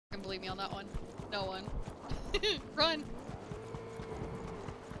believe me on that one. No one. Run!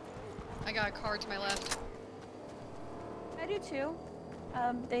 I got a car to my left. I do too.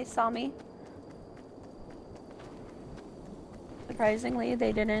 They saw me. Surprisingly,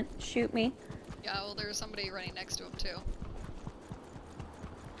 they didn't shoot me. Yeah, well, there's somebody running next to him too.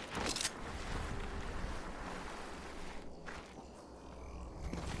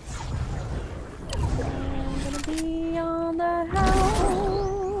 I'm gonna be on the house.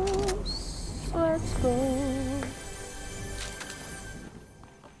 Let's go.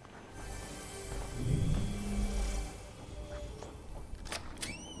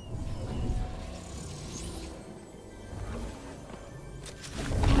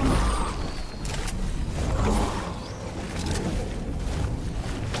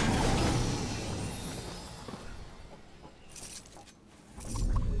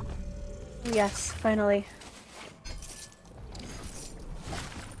 Yes, finally.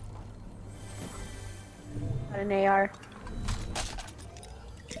 Got an AR.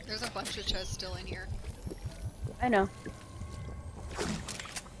 There's a bunch of chests still in here. I know.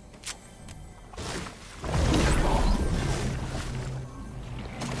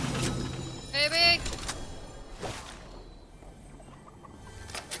 Baby!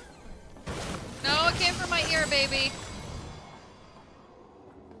 No, it came from my ear, baby!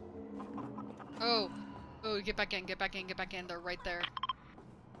 Oh. Oh, get back in, get back in, get back in. They're right there.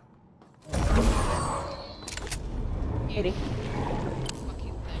 Katie.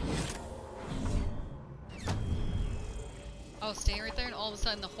 Fucking thing. I was standing right there and all of a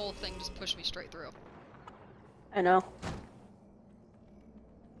sudden the whole thing just pushed me straight through. I know.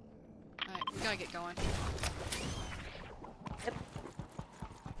 Alright, we gotta get going. Yep.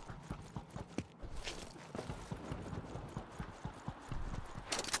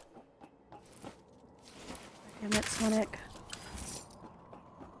 Damn it, Sonic.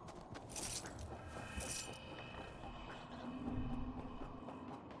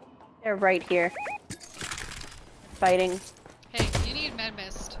 They're right here. Fighting. Hey, you need med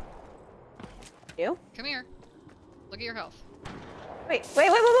mist. You? Come here. Look at your health. Wait, don't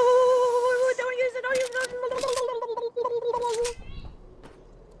use it, don't use it!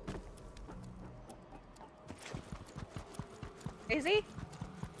 Crazy?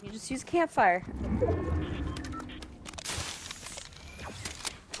 You just use campfire.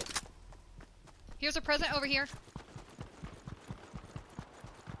 Here's a present over here.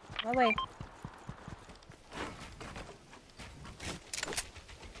 Oh, wait.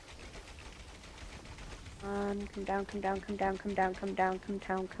 Come down, come down, come down, come down, come down, come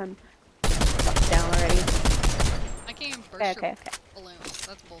down, come down already. I can't even burst Okay. your balloons.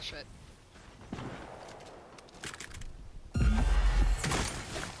 That's bullshit.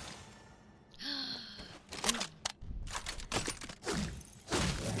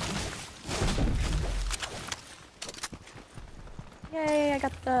 Yay, I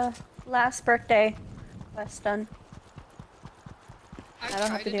got the last birthday quest done. I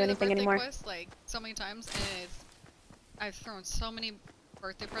don't have to do anything the anymore. quest, like, so many times, and I've thrown so many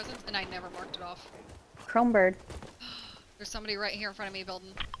birthday presents, and I never marked it off. Chromebird. There's somebody right here in front of me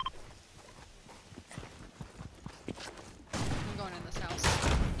building. I'm going in this house.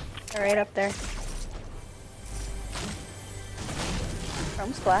 They're right up there.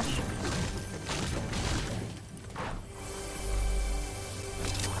 Chrome splash.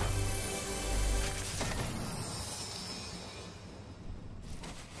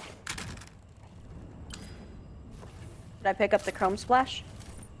 Did I pick up the chrome splash?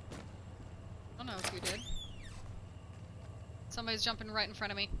 I don't know if you did. Somebody's jumping right in front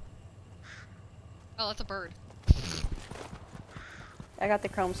of me. Oh, that's a bird. I got the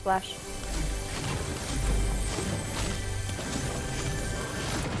chrome splash.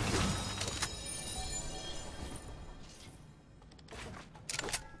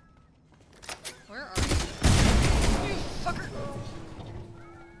 Where are you? You fucker!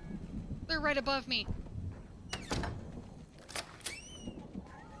 They're right above me.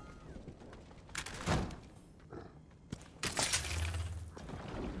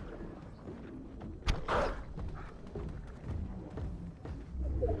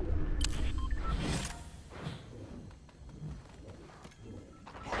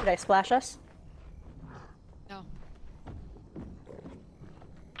 Did I splash us? No.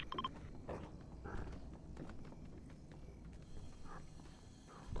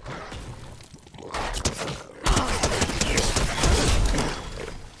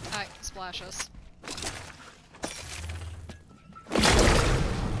 Alright, splash us.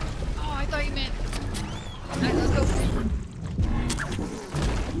 Oh, I thought you meant... Alright, let's go.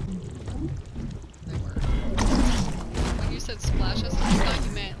 They were. When you said splash us, I thought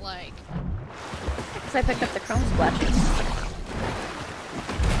you meant, like, Because I picked up the chrome splashes.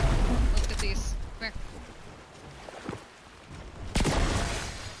 Let's get these. Come here.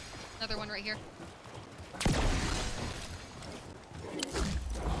 Another one right here.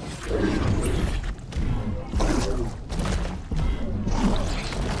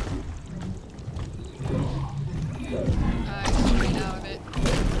 I'm getting out of it.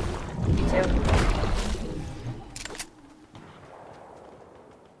 Me too.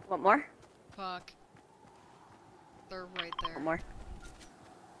 Want more? Fuck. They're right there. Want more?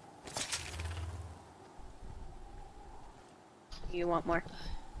 You want more?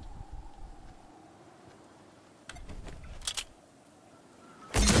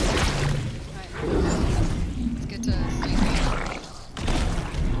 Let's get to safety.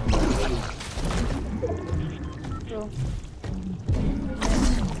 Cool.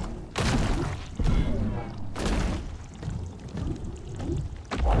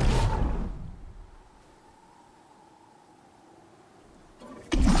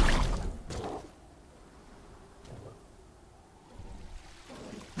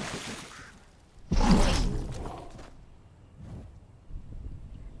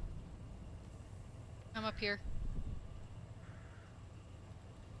 I'm up here.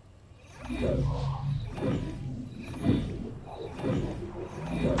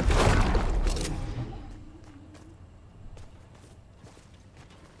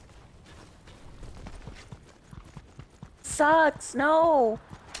 Sucks, no!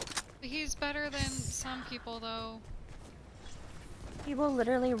 He's better than some people, though. He will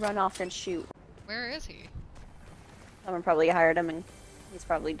literally run off and shoot. Where is he? Someone probably hired him and he's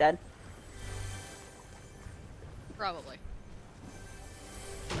probably dead. Probably.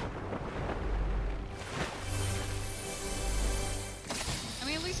 I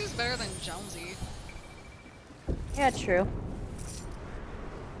mean, at least he's better than Jonesy. Yeah, true.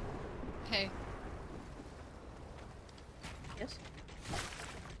 Hey. Yes.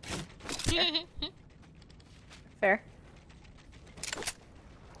 Fair.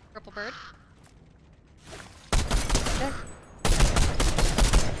 Purple bird. Okay.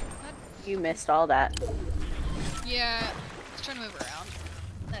 You missed all that. Yeah, I was trying to move around.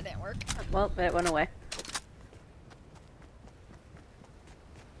 That didn't work. Well, it went away.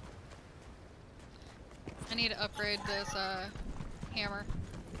 I need to upgrade this, hammer.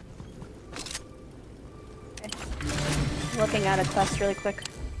 Okay. Looking at a quest really quick.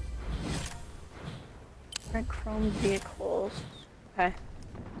 Different chrome vehicles. Okay.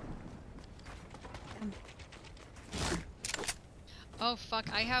 Oh fuck,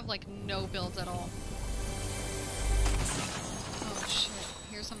 I have like no builds at all. Oh shit,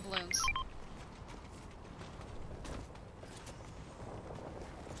 here's some balloons.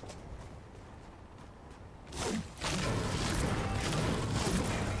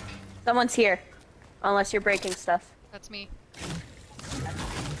 Someone's here. Unless you're breaking stuff. That's me.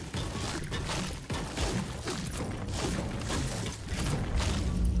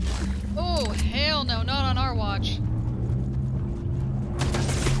 Oh, hell no, not on our watch.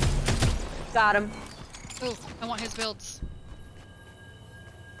 Got him. Oh, I want his builds.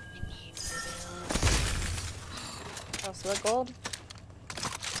 Also a gold.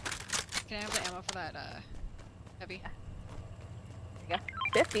 Can I have the ammo for that, heavy? There you go.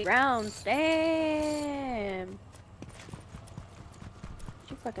 50 rounds. Damn. What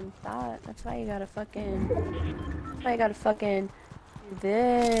you fucking thought? That's why you gotta fucking. That's why you gotta fucking do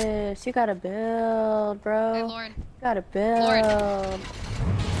this. You gotta build, bro. Hey, Lauren. You gotta build. Lauren.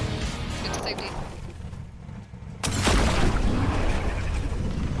 Get to safety.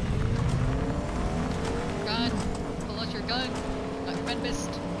 Gun. Pull out your gun. Not your red mist.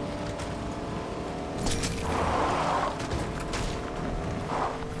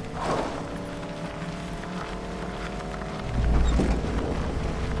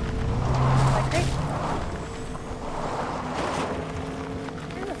 Like great.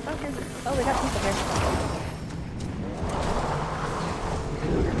 Where the fuck is it? Oh, we got people here.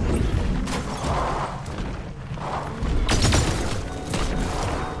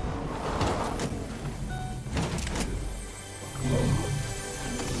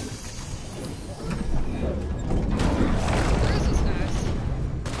 Where is this ass?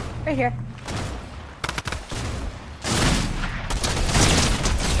 Right here.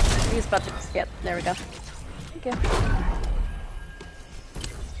 Use buttons. Yep, there we go. Thank you.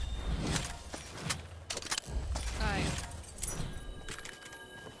 Alright.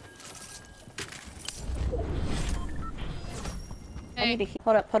 I need Hey, to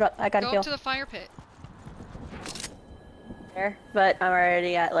hold up. I gotta go heal. up to the fire pit. There, but I'm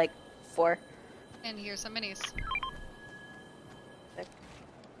already at like 4. And here's some minis.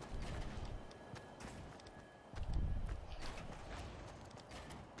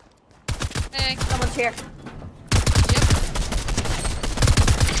 Hey. Someone's here. Yep.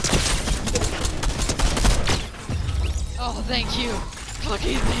 Oh, thank you.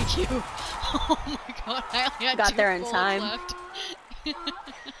 Fucking thank you. Oh my god, I only had Got 2 there in bullets time. left.